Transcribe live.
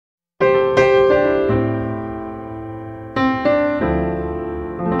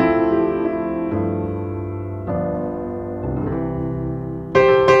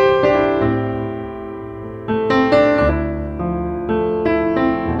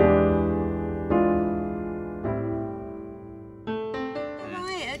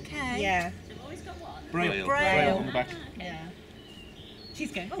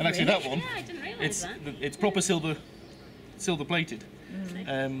Okay. And actually that one, Yeah, I didn't realise it's proper silver plated.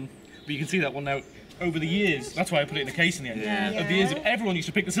 But you can see that one now over the years. That's why I put it in a case in the end. Yeah. Over the years, everyone used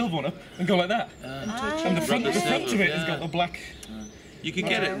to pick the silver one up and go like that. And the front of it has got the black. You can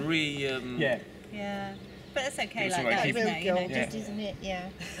get it Yeah. But it's okay It's like all right, that, keep- isn't it? You know, Just, isn't it? Yeah.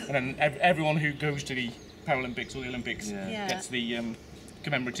 And then everyone who goes to the Paralympics or the Olympics Yeah. gets the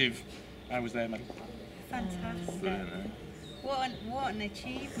commemorative I was there medal. Fantastic. Brilliant, eh? What an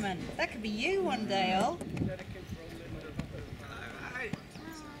achievement. That could be you one day, Ol.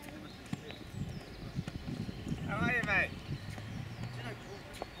 How are you, mate?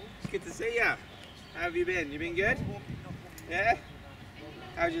 It's good to see you. How have you been? You been good? Yeah?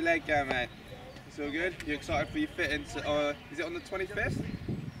 How's your leg going, mate? It's all good? You excited for your fit into, is it on the 25th?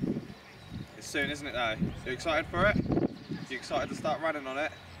 It's soon, isn't it though? You excited for it? You excited to start running on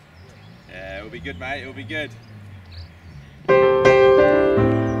it? Yeah, it'll be good, mate, it'll be good.